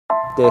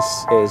This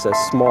is a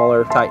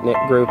smaller, tight-knit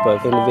group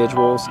of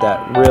individuals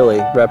that really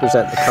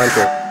represent the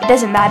country. It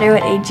doesn't matter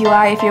what age you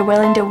are, if you're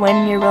willing to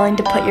win, you're willing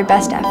to put your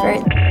best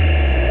effort.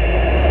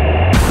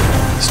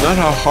 It's not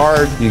how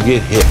hard you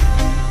get hit.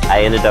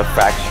 I ended up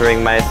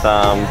fracturing my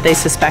thumb. They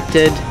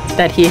suspected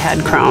that he had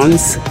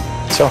Crohn's.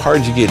 It's how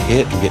hard you get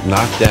hit and get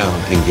knocked down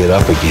and get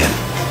up again.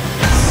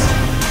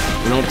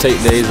 We don't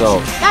take days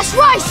off. That's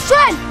right,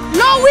 strength,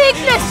 no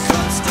weakness.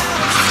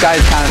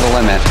 Sky's kind of the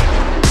limit.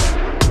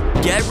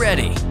 Get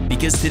ready,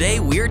 because today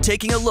we're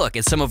taking a look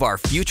at some of our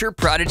future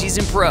prodigies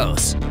and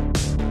pros.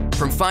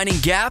 From finding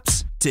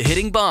gaps to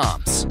hitting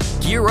bombs.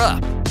 Gear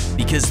up,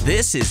 because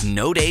this is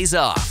no days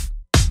off.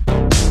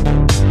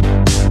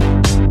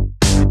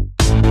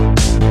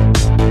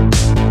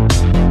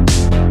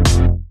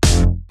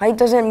 Height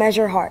doesn't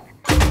measure heart.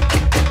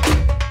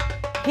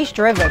 He's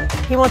driven.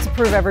 He wants to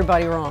prove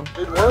everybody wrong.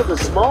 He's one of the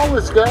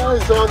smallest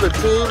guys on the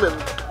team,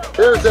 and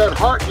there's that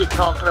heart you're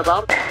talking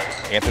about.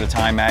 After the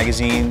Time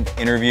magazine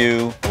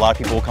interview, a lot of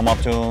people will come up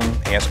to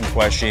him, ask him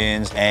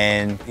questions,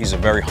 and he's a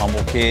very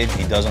humble kid.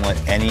 He doesn't let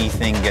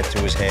anything get to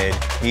his head.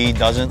 He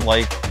doesn't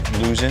like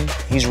losing.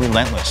 He's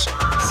relentless.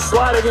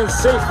 Sliding in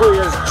safely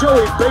as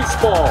Joey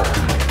Baseball.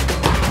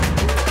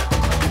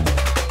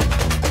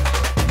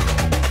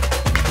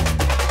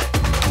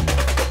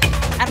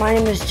 My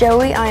name is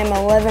Joey, I am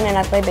 11 and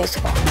I play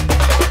baseball.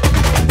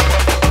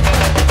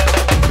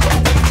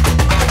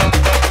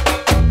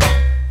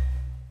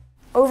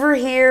 Over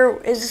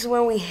here is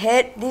when we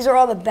hit. These are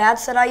all the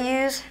bats that I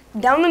use.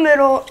 Down the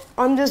middle,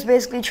 I'm just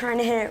basically trying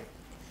to hit it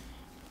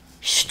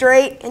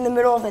straight in the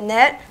middle of the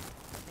net.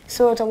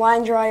 So it's a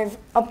line drive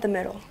up the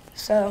middle.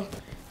 So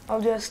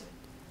I'll just,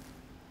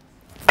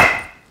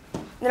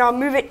 then I'll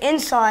move it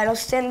inside. I'll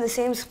stand in the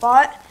same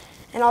spot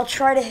and I'll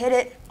try to hit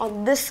it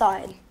on this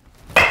side.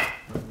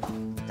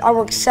 I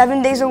work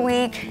 7 days a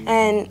week,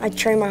 and I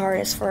train my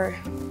hardest for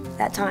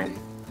that time.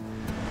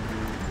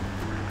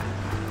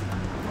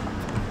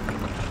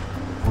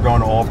 We're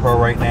going to All-Pro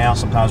right now.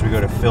 Sometimes we go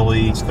to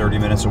Philly. It's 30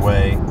 minutes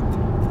away,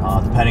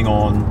 depending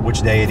on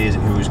which day it is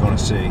and who he's going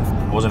to see.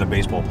 I wasn't a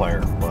baseball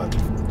player, but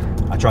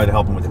I tried to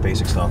help him with the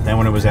basic stuff. Then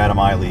when it was out of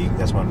my league,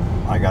 that's when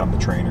I got him the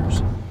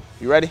trainers.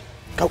 You ready?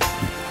 Go.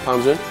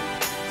 Palms in.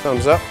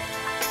 Thumbs up.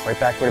 Right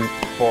back where the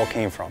ball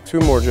came from. 2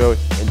 more, Joey.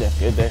 Good day,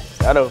 good day.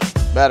 That'll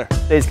better.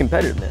 His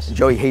competitiveness.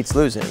 Joey hates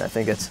losing. I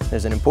think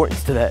there's an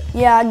importance to that.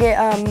 Yeah, I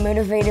get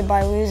motivated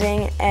by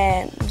losing,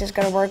 and just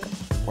gotta work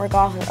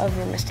off of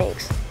your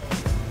mistakes.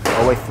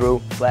 All the way through,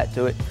 flat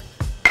to it.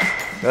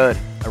 Good.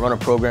 I run a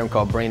program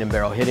called Brain and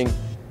Barrel Hitting,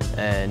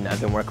 and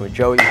I've been working with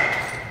Joey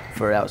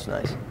that was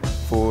nice,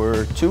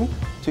 for two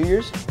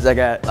years. Because I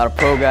got a lot of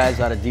pro guys,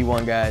 a lot of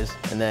D1 guys,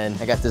 and then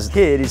I got this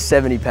kid, he's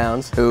 70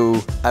 pounds,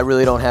 who I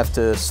really don't have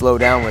to slow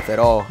down with at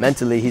all.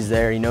 Mentally, he's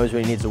there, he knows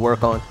what he needs to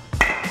work on.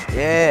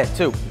 Yeah,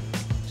 2.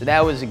 So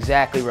that was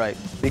exactly right.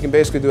 He can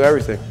basically do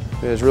everything.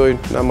 There's really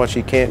not much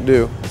he can't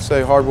do. I'd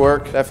say hard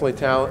work, definitely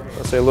talent.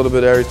 I'd say a little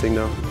bit of everything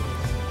though.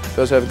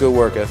 Does have good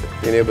work ethic.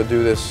 Being able to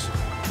do this,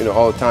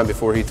 all the time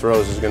before he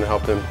throws is going to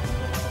help him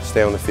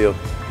stay on the field,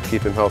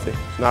 keep him healthy.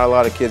 Not a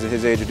lot of kids at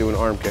his age are doing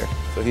arm care,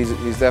 so he's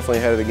definitely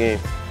ahead of the game.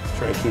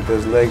 Trying to keep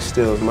those legs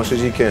still as much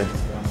as you can.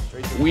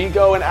 We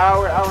go an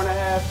hour, hour and a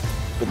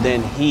half, but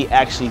then he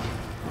actually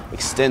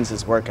extends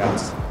his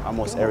workouts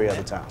almost every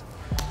other time.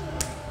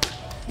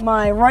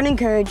 My running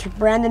coach,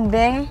 Brandon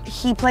Bing,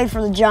 he played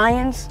for the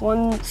Giants,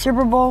 won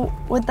Super Bowl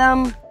with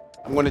them.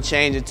 I'm going to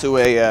change it to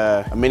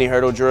a mini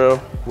hurdle drill,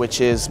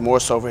 which is more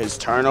so for his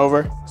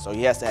turnover. So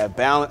he has to have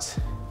balance.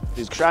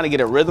 He's trying to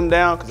get a rhythm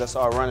down because that's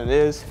all running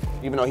is.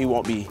 Even though he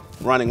won't be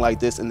running like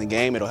this in the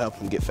game, it'll help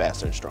him get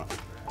faster and stronger.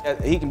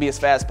 He can be as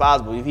fast as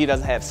possible. If he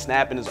doesn't have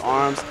snap in his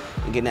arms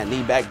and getting that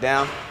knee back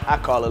down, I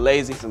call it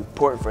lazy. It's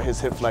important for his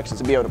hip flexors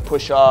to be able to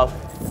push off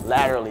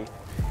laterally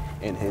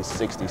in his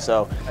 60.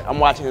 So I'm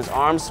watching his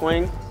arm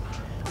swing.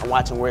 I'm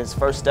watching where his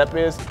first step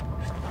is.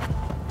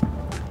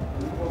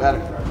 Better.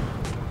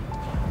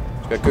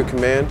 He's got good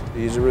command.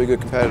 He's a really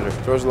good competitor.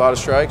 Throws a lot of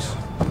strikes.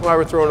 Why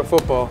we're throwing a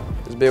football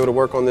is be able to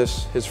work on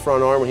his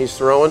front arm when he's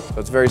throwing. So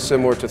it's very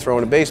similar to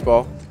throwing a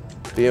baseball.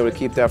 Being able to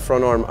keep that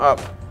front arm up.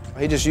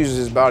 He just uses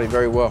his body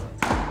very well.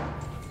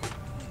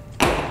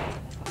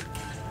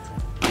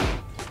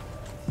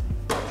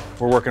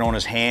 We're working on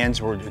his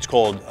hands. It's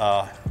called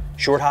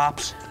short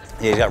hops.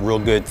 Yeah, he's got real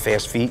good,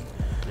 fast feet.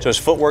 So his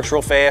footwork's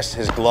real fast.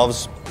 His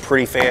gloves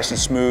pretty fast and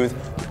smooth.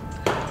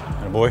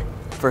 And a boy.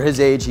 For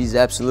his age, he's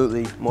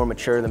absolutely more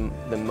mature than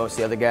most of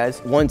the other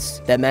guys. Once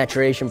that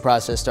maturation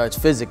process starts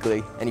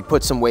physically and he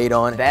puts some weight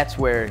on, that's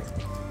where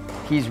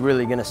he's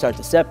really gonna start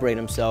to separate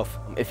himself,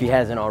 if he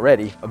hasn't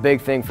already. A big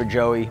thing for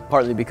Joey,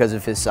 partly because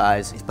of his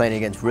size, he's playing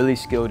against really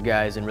skilled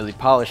guys and really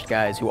polished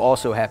guys who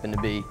also happen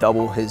to be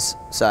double his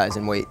size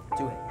and weight.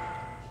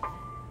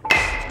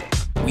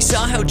 We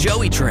saw how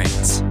Joey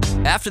trains.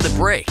 After the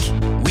break,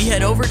 we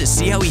head over to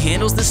see how he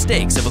handles the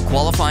stakes of a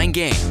qualifying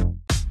game.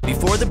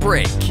 Before the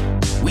break,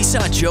 we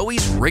saw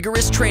Joey's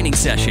rigorous training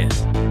session.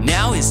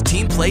 Now his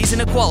team plays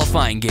in a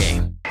qualifying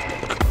game.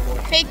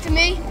 Fake to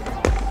me,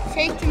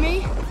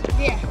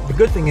 yeah. The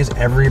good thing is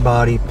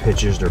everybody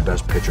pitches their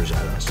best pitchers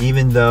at us.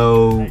 Even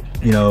though,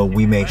 you know,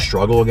 we may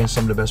struggle against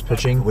some of the best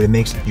pitching, it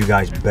makes you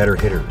guys better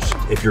hitters.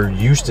 If you're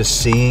used to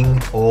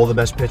seeing all the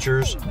best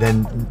pitchers,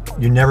 then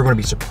you're never going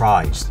to be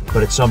surprised.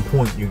 But at some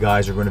point, you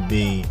guys are going to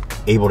be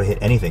able to hit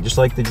anything, just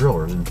like the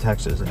drillers in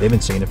Texas. They've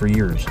been saying it for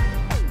years.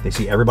 They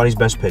see everybody's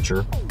best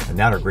pitcher, and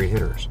now they're great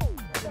hitters.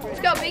 Let's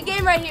go, big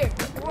game right here.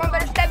 Everyone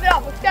better step it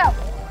up. Let's go.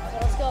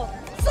 Let's go.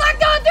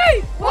 Select on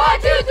 3.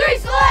 1, 2, 3,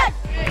 select.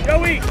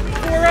 Joey,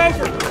 4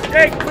 over.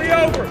 Jake, 3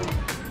 over.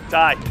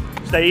 Tie.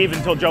 Stay even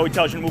until Joey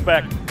tells you to move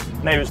back.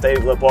 Name is Dave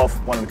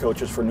Lipoff, one of the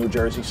coaches for New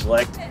Jersey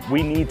Select.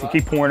 We need to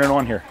keep pouring it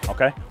on here,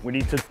 okay? We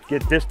need to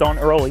get this done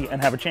early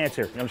and have a chance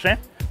here. You understand?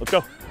 Let's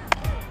go.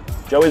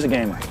 Joey's a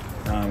gamer.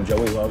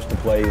 Joey loves to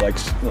play,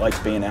 likes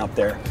being out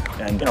there.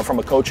 And, you know, from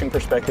a coaching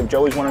perspective,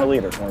 Joey's one of the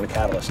leaders, one of the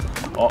catalysts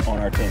on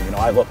our team. You know,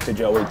 I look to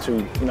Joey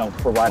to, you know,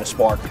 provide a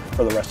spark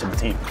for the rest of the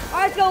team. All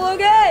right, let's go,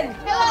 Logan.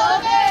 Go,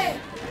 Logan.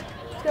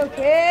 Let's go,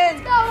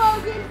 kids. Go,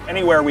 Logan.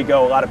 Anywhere we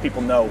go, a lot of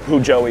people know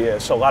who Joey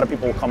is. So a lot of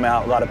people will come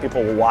out, a lot of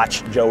people will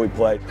watch Joey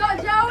play. Go,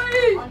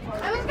 Joey.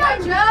 Let's go,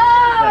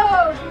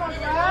 Joe. Come on,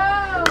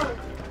 Joe.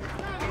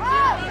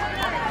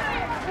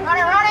 Run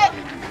it, run it.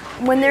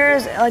 When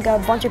there's like a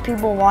bunch of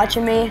people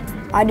watching me,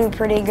 I do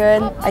pretty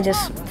good. I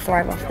just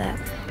thrive off that.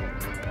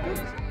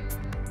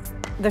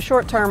 The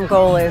short-term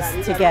goal is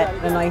to get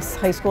a nice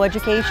high school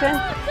education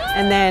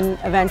and then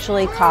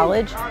eventually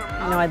college.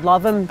 You know, I'd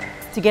love him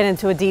to get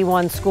into a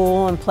D1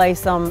 school and play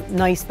some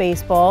nice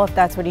baseball if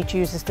that's what he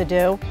chooses to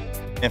do.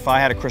 If I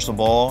had a crystal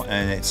ball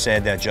and it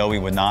said that Joey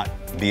would not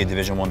be a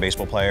Division I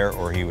baseball player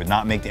or he would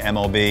not make the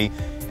MLB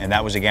and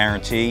that was a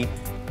guarantee,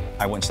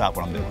 I wouldn't stop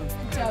what I'm doing.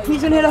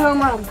 He's gonna hit a home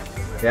run.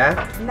 Yeah?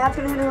 Matt's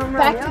gonna hit a home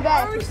run. Back to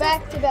back,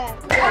 back to back.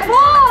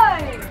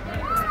 Boy!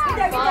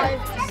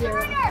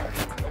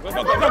 5-0. Go,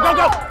 go, go, go,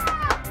 go!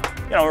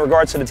 You know, in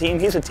regards to the team,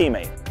 he's a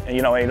teammate. And,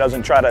 you know, he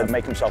doesn't try to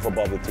make himself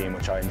above the team,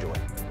 which I enjoy.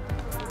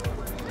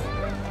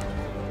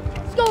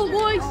 Let's go,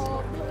 boys!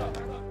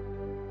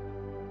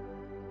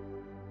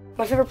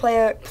 My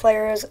favorite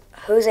player is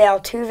Jose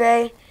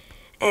Altuve,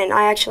 and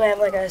I actually have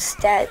like this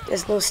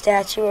little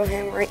statue of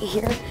him right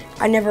here.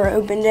 I never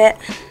opened it.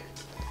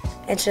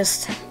 It's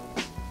just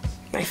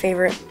my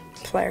favorite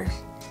player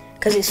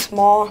because he's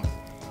small,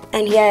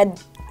 and he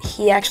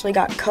actually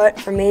got cut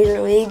from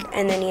Major League,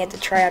 and then he had to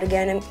try out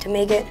again to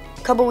make it.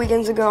 A couple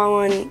weekends ago, I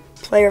won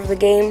Player of the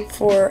Game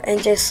for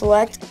NJ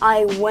Select.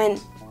 I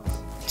went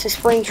to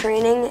spring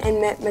training and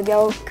met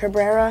Miguel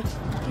Cabrera.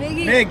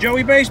 Mig,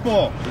 Joey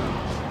Baseball.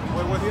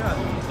 Where you at?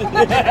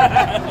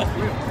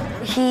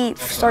 He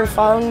started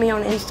following me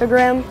on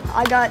Instagram.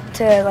 I got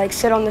to like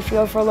sit on the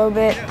field for a little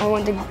bit.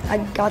 I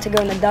got to go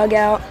in the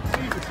dugout.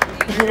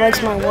 He likes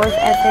my work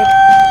ethic.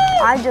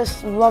 I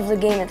just love the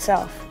game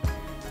itself.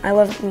 I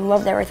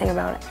loved everything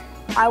about it.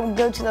 I would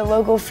go to the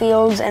local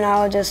fields and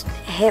I would just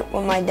hit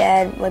with my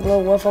dad, like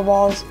little wiffle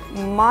balls.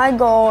 My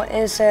goal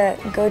is to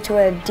go to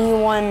a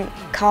D1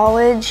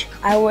 college.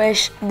 I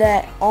wish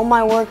that all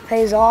my work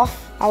pays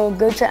off. I will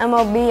go to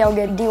MLB, I'll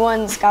get a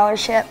D1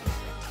 scholarship.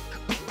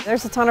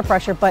 There's a ton of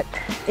pressure, but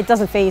it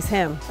doesn't faze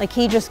him. Like,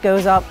 he just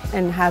goes up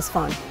and has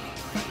fun.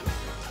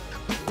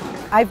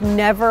 I've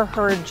never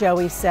heard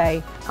Joey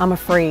say, I'm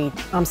afraid,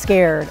 I'm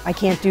scared, I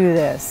can't do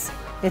this.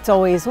 It's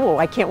always, oh,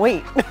 I can't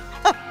wait.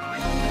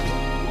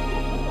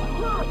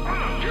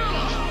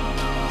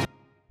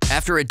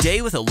 After a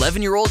day with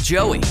 11-year-old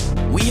Joey,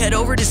 we head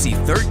over to see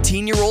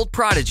 13-year-old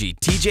prodigy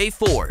TJ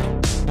Ford.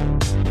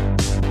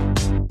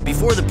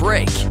 Before the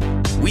break,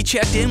 we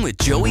checked in with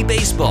Joey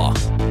Baseball.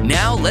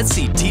 Now let's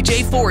see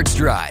TJ Ford's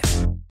drive.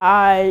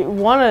 I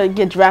want to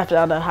get drafted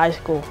out of high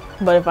school,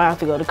 but if I have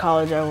to go to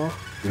college, I will.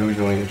 Who would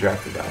you want to get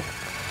drafted by?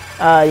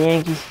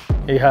 Yankees.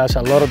 He has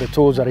a lot of the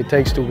tools that it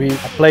takes to be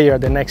a player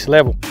at the next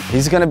level.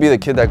 He's going to be the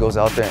kid that goes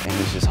out there and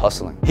he's just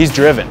hustling. He's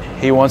driven.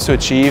 He wants to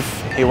achieve.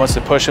 He wants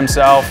to push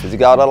himself. He's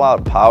got a lot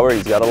of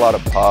power.'s got a lot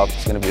of pop.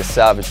 He's going to be a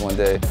savage one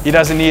day. He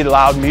doesn't need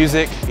loud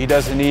music. He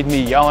doesn't need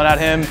me yelling at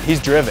him.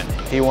 He's driven.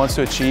 He wants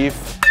to achieve.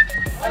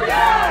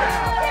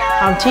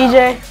 I'm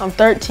TJ, I'm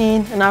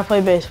 13, and I play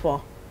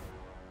baseball.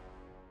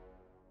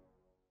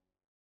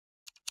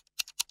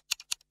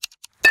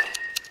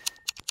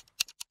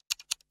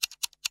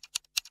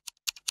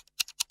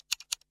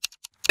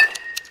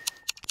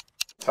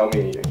 Tell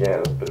me again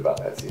a bit about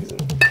that season.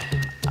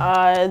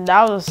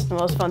 That was the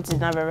most fun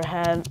season I've ever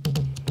had.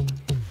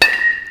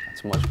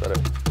 That's much better.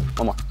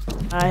 One more.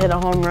 I hit a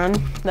home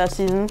run that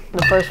season,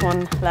 the first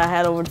one that I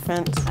had over the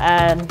fence. I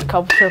had a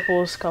couple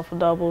triples, a couple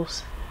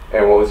doubles.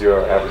 And what was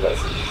your average that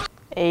season?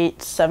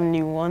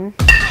 871.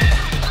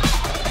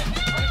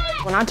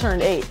 When I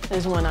turned 8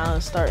 is when I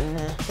was starting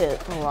to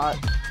hit a lot.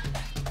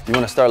 You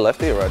want to start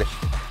lefty or righty?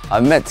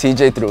 I've met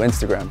TJ through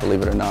Instagram,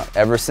 believe it or not.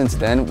 Ever since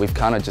then, we've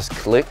kind of just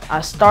clicked. I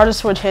started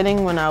switch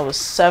hitting when I was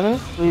 7.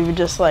 We were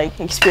just like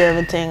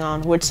experimenting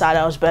on which side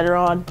I was better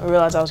on. I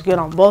realized I was good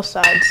on both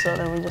sides, so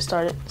then we just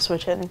started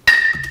switch hitting.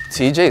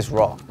 TJ's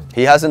raw.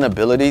 He has an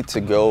ability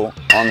to go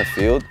on the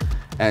field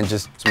and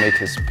just make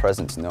his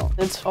presence known.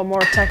 It's a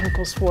more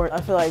technical sport. I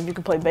feel like if you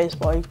can play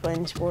baseball, you can play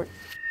any sport.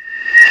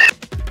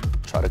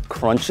 Try to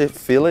crunch it,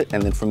 feel it,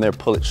 and then from there,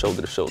 pull it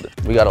shoulder to shoulder.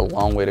 We got a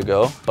long way to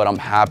go, but I'm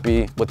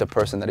happy with the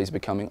person that he's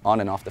becoming on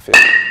and off the field.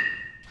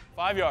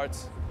 5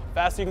 yards.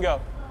 Fast you can go.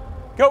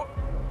 Go.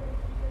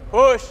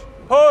 Push,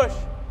 push,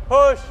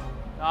 push.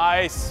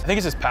 Nice. I think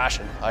it's his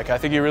passion. Like, I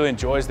think he really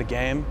enjoys the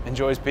game,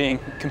 enjoys being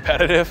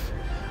competitive,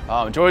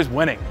 enjoys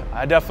winning.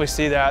 I definitely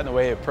see that in the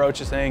way he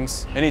approaches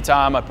things.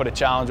 Anytime I put a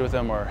challenge with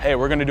him or, hey,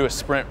 we're gonna do a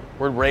sprint,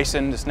 we're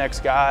racing this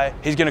next guy,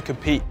 he's gonna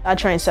compete. I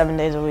train 7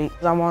 days a week.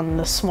 I'm on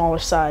the smaller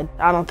side.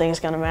 I don't think it's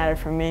gonna matter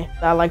for me.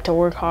 I like to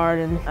work hard,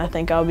 and I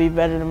think I'll be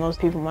better than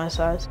most people my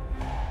size.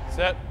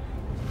 Set.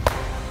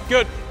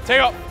 Good.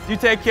 Take off. You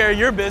take care of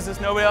your business,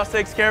 nobody else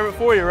takes care of it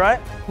for you, right?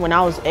 When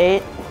I was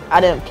 8,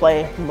 I didn't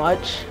play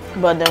much,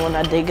 but then when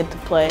I did get to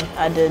play,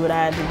 I did what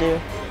I had to do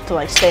to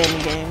like stay in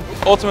the game.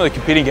 Ultimately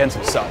competing against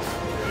himself.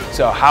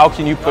 So how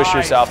can you push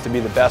yourself to be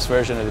the best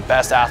version of the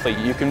best athlete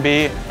you can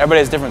be? Everybody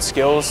has different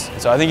skills,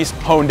 so I think he's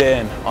honed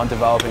in on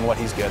developing what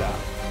he's good at.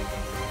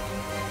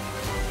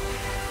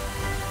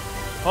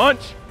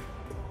 Punch.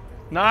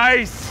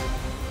 Nice.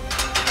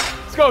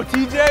 Let's go,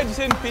 TJ. Just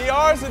hitting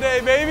PRs today,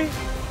 baby.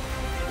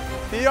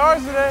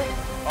 PRs today,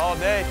 all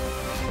day.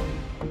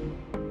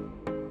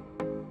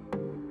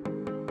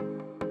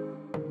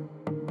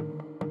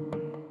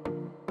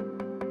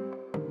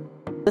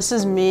 This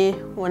is me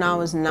when I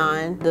was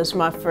 9. This is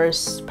my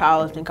first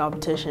powerlifting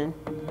competition.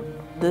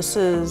 This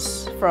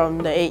is from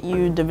the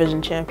 8U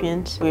division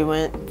champions. We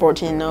went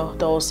 14-0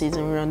 the whole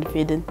season, we were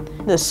undefeated.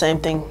 The same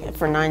thing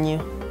for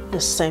 9U.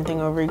 Just the same thing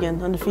over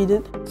again,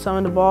 undefeated. Some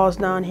of the balls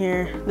down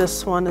here.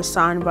 This one is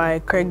signed by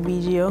Craig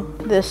Biggio.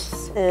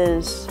 This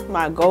is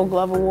my Gold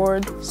Glove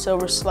Award,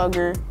 Silver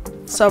Slugger.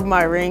 Some of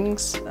my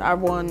rings, I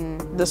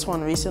won this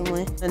one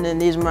recently. And then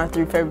these are my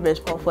 3 favorite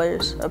baseball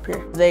players up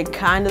here. They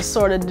kind of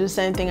sort of do the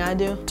same thing I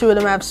do. 2 of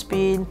them have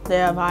speed, they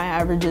have high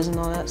averages and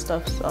all that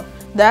stuff. So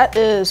that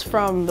is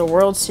from the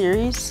World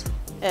Series,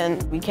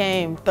 and we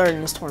came 3rd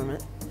in this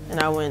tournament, and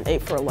I went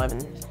 8 for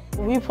 11.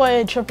 We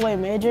play AAA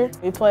Major.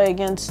 We play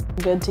against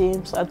good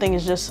teams. I think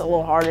it's just a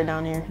little harder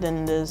down here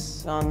than it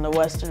is on the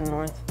West and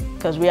North,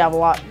 because we have a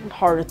lot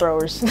harder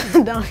throwers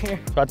down here.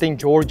 So I think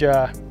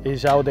Georgia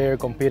is out there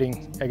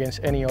competing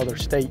against any other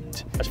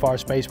state as far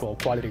as baseball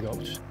quality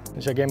goes.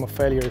 It's a game of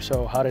failure,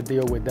 so how to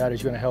deal with that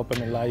is going to help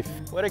them in life.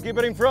 Way to keep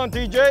it in front,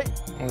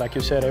 TJ. And like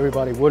you said,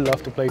 everybody would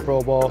love to play pro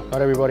ball.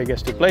 Not everybody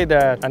gets to play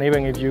that. And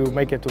even if you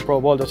make it to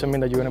pro ball, doesn't mean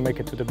that you're going to make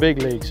it to the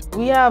big leagues.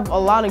 We have a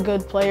lot of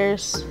good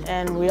players,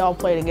 and we all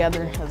play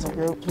together as a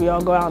group. We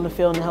all go out in the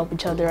field and help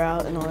each other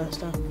out and all that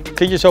stuff.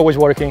 TJ's always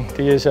working.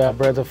 TJ's a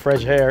breath of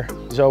fresh air.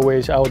 He's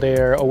always out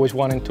there, always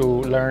wanting to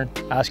learn,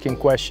 asking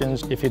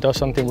questions. If he does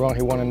something wrong,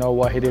 he wants to know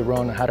what he did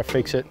wrong and how to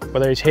fix it.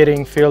 Whether it's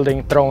hitting,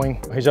 fielding, throwing,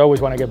 he's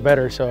always want to get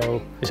better. So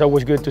it's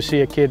always good to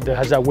see a kid that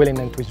has that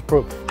willingness to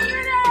improve.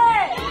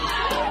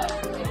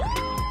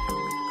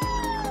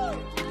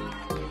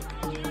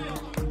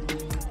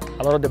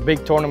 A lot of the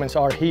big tournaments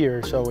are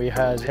here, so it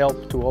has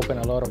helped to open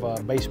a lot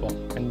of baseball.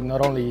 And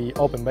not only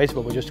open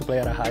baseball, but just to play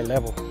at a high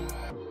level.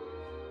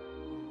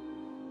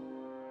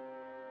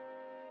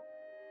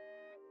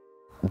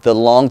 The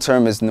long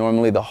term is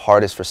normally the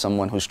hardest for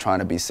someone who's trying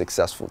to be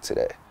successful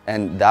today.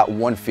 And that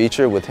one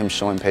feature with him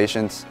showing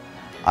patience,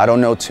 I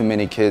don't know too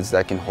many kids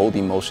that can hold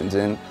emotions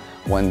in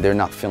when they're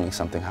not feeling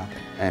something happen.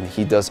 And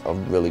he does a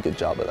really good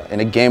job of that. In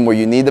a game where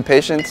you need the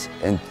patience,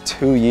 in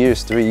 2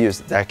 years, 3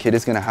 years, that kid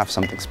is gonna have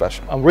something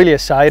special. I'm really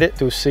excited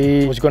to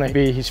see what's gonna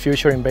be his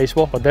future in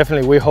baseball, but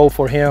definitely we hope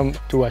for him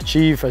to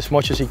achieve as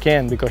much as he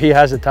can because he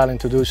has the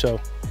talent to do so.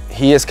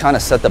 He has kind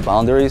of set the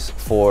boundaries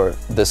for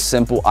the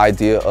simple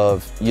idea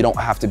of you don't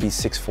have to be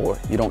 6'4",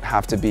 you don't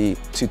have to be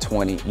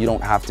 220, you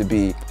don't have to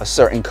be a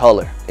certain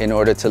color in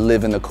order to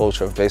live in the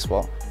culture of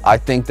baseball. I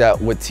think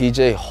that with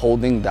TJ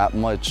holding that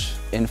much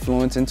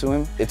influence into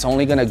him, it's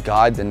only going to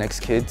guide the next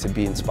kid to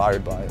be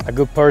inspired by it. A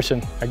good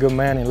person, a good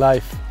man in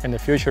life, in the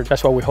future,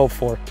 that's what we hope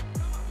for.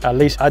 At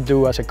least I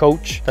do as a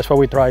coach, that's what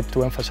we try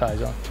to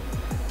emphasize on.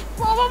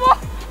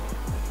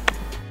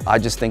 I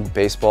just think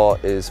baseball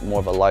is more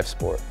of a life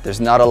sport.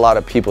 There's not a lot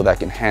of people that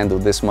can handle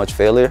this much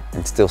failure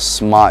and still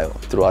smile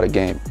throughout a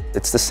game.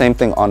 It's the same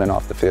thing on and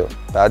off the field.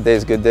 Bad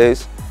days, good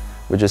days,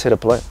 we just hit a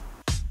play.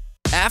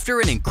 After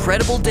an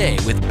incredible day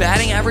with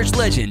batting average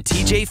legend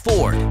TJ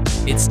Ford,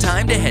 it's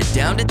time to head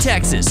down to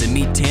Texas and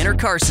meet Tanner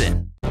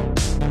Carson.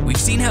 We've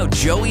seen how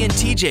Joey and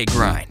TJ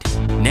grind.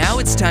 Now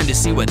it's time to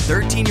see what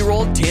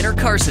 13-year-old Tanner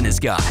Carson has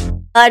got.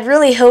 I'd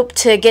really hope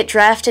to get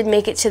drafted,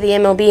 make it to the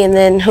MLB, and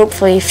then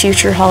hopefully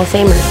future Hall of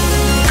Famer.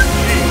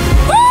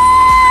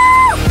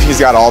 He's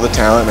got all the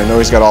talent, and I know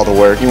he's got all the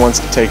work. He wants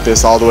to take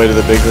this all the way to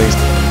the big leagues.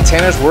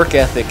 Tanner's work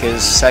ethic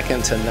is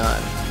second to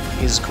none.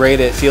 He's great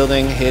at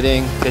fielding,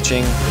 hitting,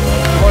 pitching.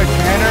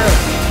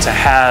 To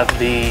have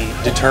the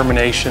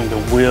determination, the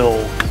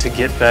will to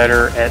get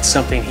better at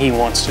something he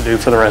wants to do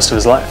for the rest of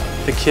his life.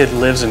 The kid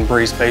lives and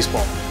breathes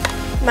baseball.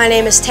 My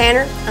name is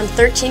Tanner. I'm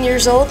 13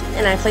 years old,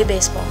 and I play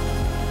baseball.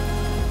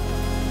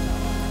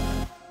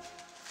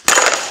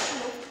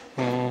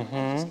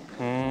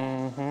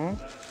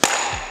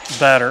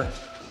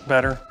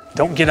 Better.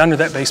 Don't get under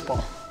that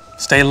baseball.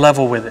 Stay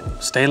level with it.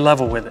 Stay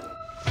level with it.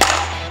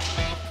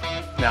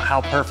 Now,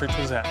 how perfect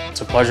was that?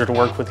 It's a pleasure to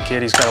work with the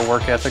kid. He's got a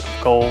work ethic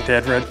of gold.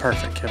 Dead red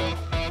perfect, kiddo.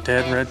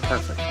 Dead red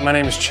perfect. My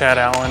name is Chad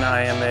Allen.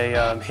 I am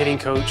a hitting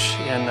coach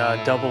in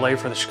AA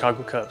for the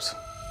Chicago Cubs.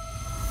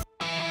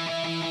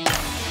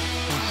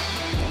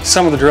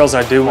 Some of the drills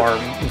I do are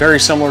very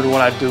similar to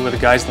what I do with the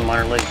guys in the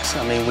minor leagues.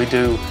 I mean, we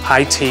do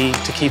high tee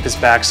to keep his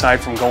backside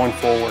from going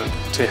forward,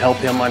 to help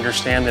him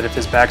understand that if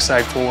his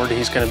backside forward,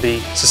 he's going to be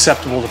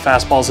susceptible to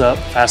fastballs up,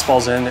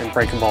 fastballs in, and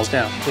breaking balls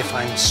down. If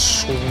I'm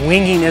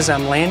swinging as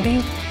I'm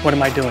landing, what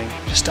am I doing?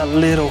 Just a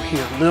little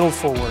here, little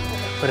forward.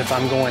 But if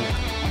I'm going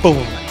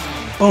boom,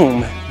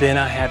 boom, then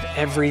I have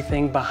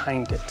everything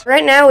behind it.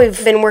 Right now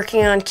we've been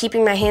working on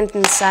keeping my hands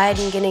inside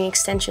and getting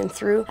extension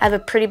through. I have a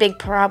pretty big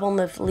problem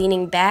of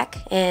leaning back,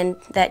 and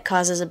that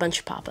causes a bunch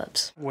of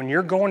pop-ups. When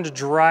you're going to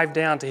drive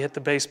down to hit the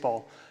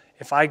baseball,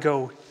 if I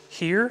go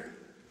here,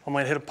 I'm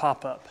going to hit a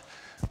pop-up.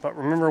 But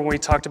remember when we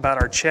talked about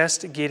our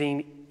chest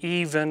getting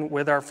even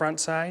with our front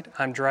side?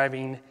 I'm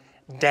driving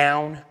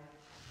down.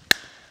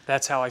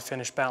 That's how I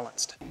finish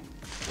balanced.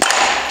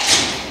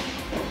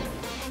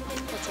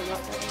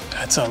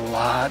 That's a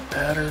lot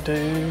better,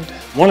 dude.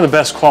 One of the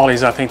best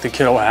qualities I think the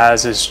kiddo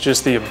has is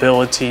just the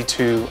ability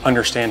to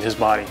understand his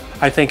body.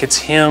 I think it's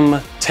him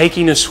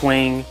taking a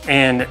swing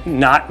and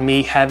not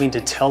me having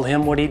to tell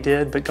him what he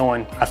did, but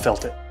going, I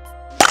felt it.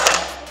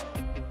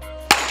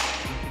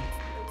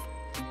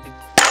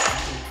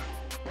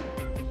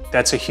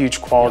 That's a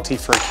huge quality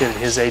for a kid at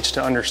his age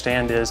to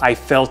understand is, I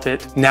felt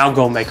it, now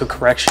go make a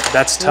correction.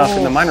 That's tough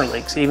in the minor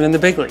leagues, even in the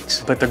big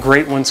leagues, but the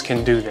great ones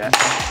can do that.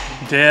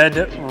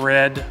 Dead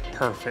red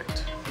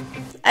perfect.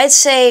 I'd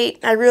say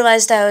I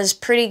realized I was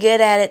pretty good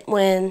at it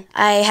when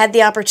I had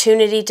the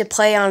opportunity to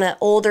play on an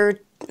older,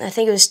 I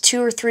think it was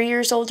 2 or 3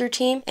 years older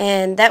team,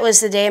 and that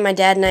was the day my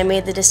dad and I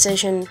made the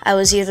decision I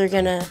was either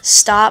gonna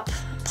stop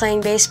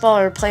playing baseball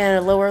or play on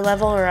a lower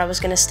level, or I was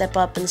gonna step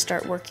up and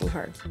start working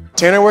hard.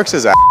 Tanner works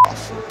his ass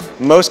off.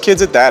 Most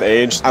kids at that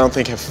age, I don't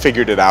think have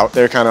figured it out.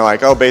 They're kind of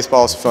like, oh,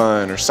 baseball's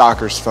fun or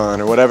soccer's fun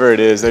or whatever it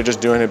is. They're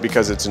just doing it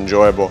because it's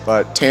enjoyable.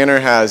 But Tanner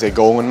has a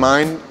goal in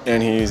mind,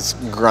 and he's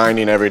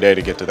grinding every day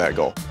to get to that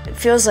goal. It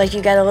feels like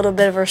you got a little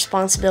bit of a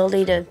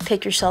responsibility to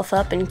pick yourself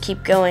up and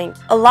keep going.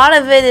 A lot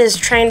of it is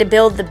trying to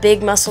build the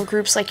big muscle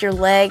groups like your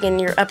leg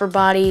and your upper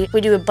body. We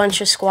do a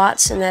bunch of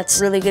squats, and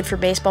that's really good for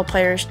baseball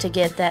players to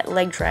get that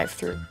leg drive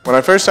through. When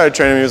I first started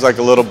training, he was like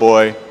a little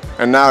boy,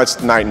 and now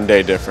it's night and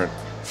day different.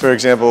 For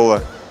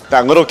example,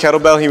 that little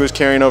kettlebell he was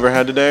carrying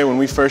overhead today, when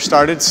we first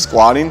started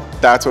squatting,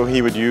 that's what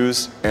he would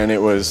use, and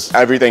it was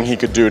everything he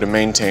could do to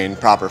maintain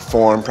proper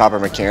form, proper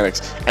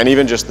mechanics, and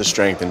even just the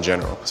strength in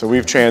general. So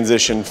we've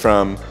transitioned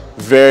from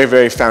very,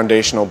 very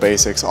foundational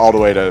basics all the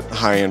way to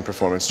high-end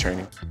performance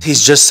training.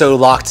 He's just so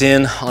locked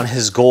in on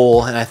his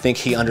goal, and I think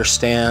he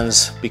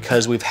understands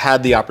because we've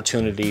had the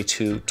opportunity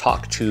to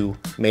talk to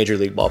major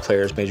league ball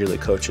players, major league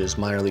coaches,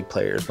 minor league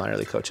players, minor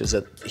league coaches,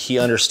 that he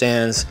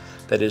understands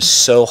that it's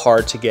so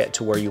hard to get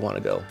to where you want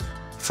to go.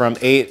 From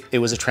 8, it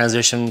was a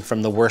transition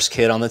from the worst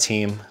kid on the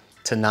team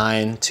to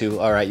 9 to,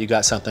 all right, you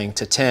got something,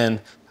 to 10.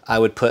 I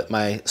would put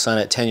my son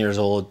at 10 years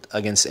old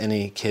against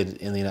any kid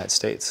in the United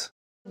States.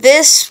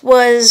 This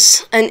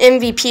was an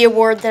MVP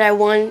award that I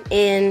won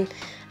in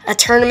a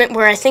tournament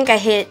where I think I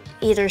hit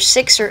either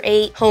 6 or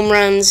 8 home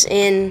runs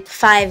in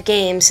 5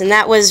 games, and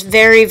that was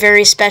very,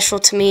 very special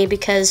to me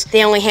because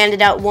they only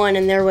handed out 1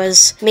 and there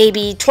was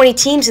maybe 20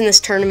 teams in this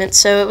tournament,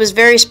 so it was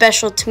very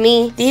special to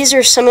me. These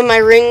are some of my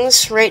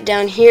rings right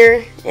down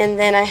here, and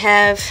then I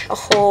have a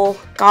whole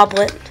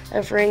goblet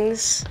of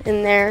rings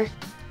in there.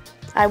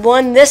 I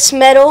won this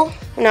medal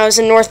when I was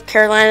in North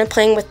Carolina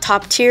playing with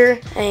Top Tier,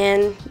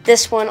 and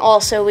this one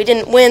also. We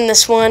didn't win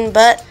this one,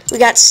 but we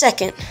got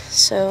second.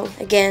 So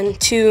again,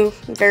 2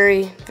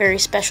 very, very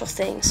special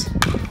things.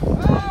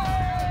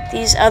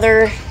 These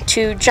other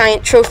 2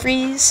 giant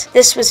trophies.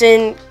 This was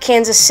in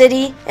Kansas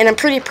City, and I'm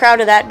pretty proud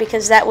of that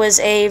because that was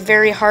a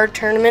very hard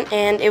tournament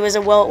and it was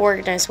a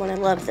well-organized one. I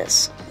love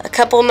this. A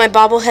couple of my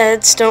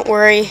bobbleheads, don't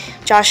worry,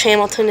 Josh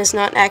Hamilton is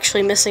not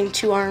actually missing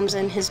 2 arms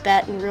and his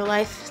bat in real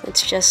life.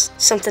 It's just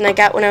something I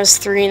got when I was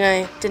 3 and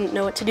I didn't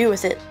know what to do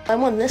with it. I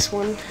won this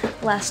one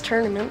last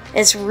tournament.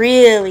 It's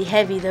really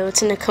heavy though,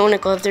 it's a Nakona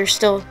glove. They're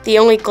still the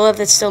only glove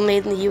that's still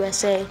made in the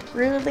USA.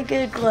 Really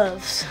good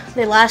gloves.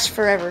 They last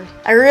forever.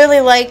 I really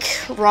like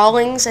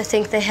Rawlings. I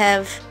think they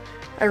have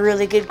a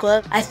really good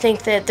glove. I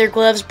think that their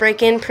gloves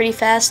break in pretty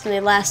fast and they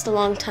last a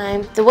long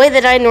time. The way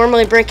that I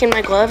normally break in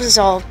my gloves is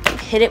I'll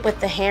hit it with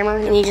the hammer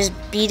and you just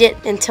beat it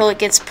until it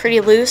gets pretty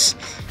loose,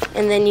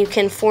 and then you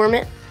can form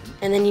it,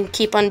 and then you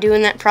keep on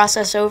doing that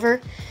process over,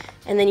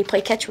 and then you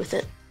play catch with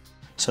it.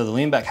 So the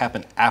lean back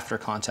happened after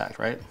contact,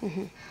 right?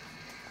 Mm-hmm.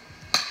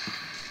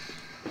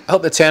 I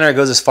hope that Tanner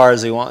goes as far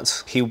as he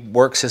wants. He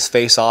works his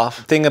face off.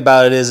 The thing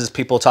about it is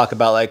people talk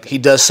about like, he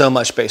does so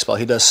much baseball,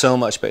 he does so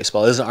much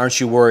baseball.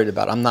 Aren't you worried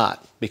about it? I'm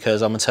not,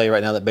 because I'm gonna tell you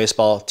right now that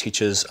baseball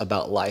teaches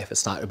about life.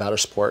 It's not about a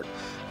sport.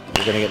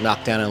 You're gonna get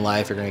knocked down in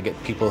life, you're gonna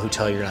get people who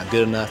tell you you're not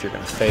good enough, you're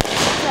gonna fail.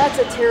 That's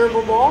a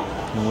terrible ball.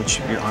 In which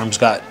your arms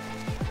got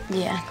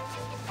Yeah.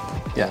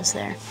 goes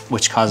there.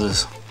 Which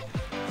causes?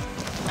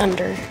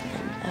 Under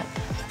and up.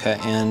 Okay,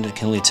 and it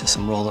can lead to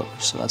some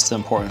rollovers. So that's the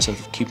importance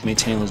of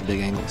maintaining those big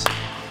angles.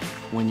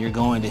 When you're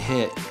going to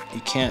hit,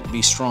 you can't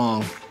be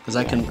strong, because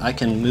I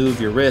can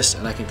move your wrist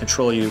and I can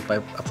control you by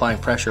applying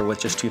pressure with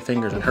just 2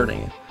 fingers and hurting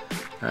you.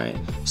 All right.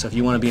 So if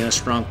you want to be in a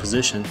strong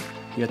position,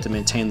 you have to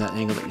maintain that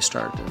angle that you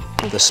started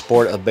in. The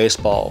sport of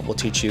baseball will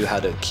teach you how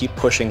to keep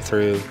pushing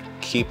through,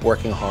 keep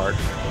working hard.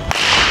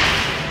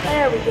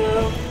 There we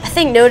go. I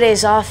think no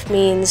days off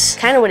means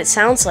kind of what it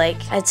sounds like.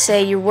 I'd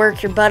say you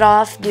work your butt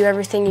off, do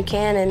everything you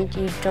can, and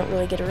you don't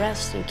really get a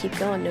rest. You keep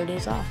going, no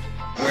days off.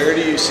 Where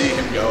do you see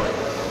him going?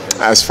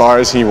 As far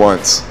as he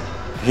wants.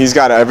 He's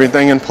got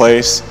everything in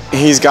place.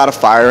 He's got a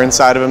fire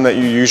inside of him that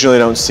you usually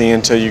don't see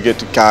until you get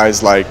to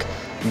guys like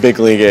big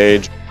league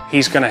age.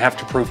 He's going to have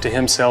to prove to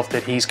himself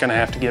that he's going to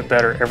have to get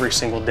better every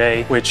single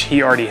day, which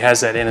he already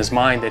has that in his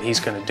mind that he's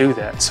going to do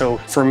that. So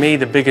for me,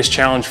 the biggest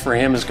challenge for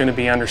him is going to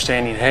be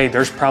understanding, hey,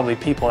 there's probably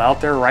people out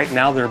there right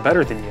now that are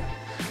better than you.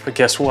 But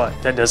guess what?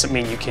 That doesn't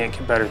mean you can't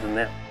get better than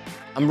them.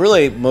 I'm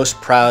really most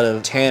proud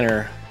of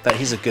Tanner that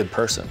he's a good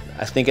person.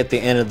 I think at the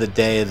end of the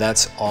day,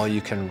 that's all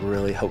you can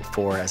really hope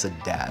for as a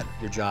dad.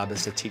 Your job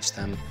is to teach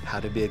them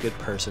how to be a good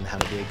person, how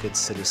to be a good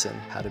citizen,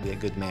 how to be a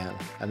good man.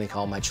 I think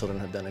all my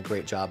children have done a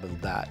great job of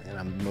that, and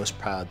I'm most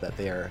proud that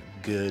they are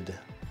good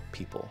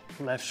people.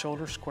 Left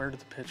shoulder square to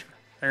the pitcher.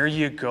 There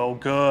you go,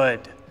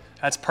 good.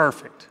 That's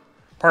perfect,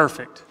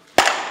 perfect.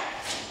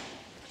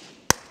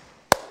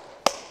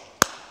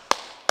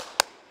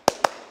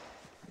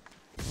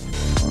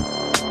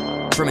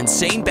 From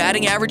insane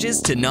batting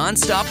averages to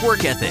non-stop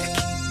work ethic,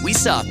 we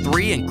saw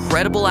 3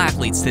 incredible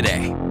athletes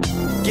today.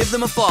 Give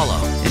them a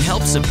follow and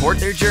help support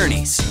their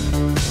journeys.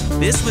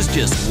 This was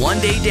just one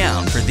day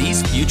down for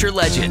these future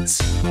legends.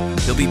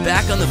 They'll be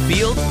back on the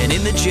field and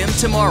in the gym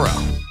tomorrow,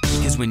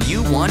 because when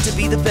you want to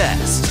be the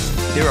best,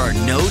 there are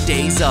no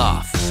days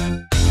off.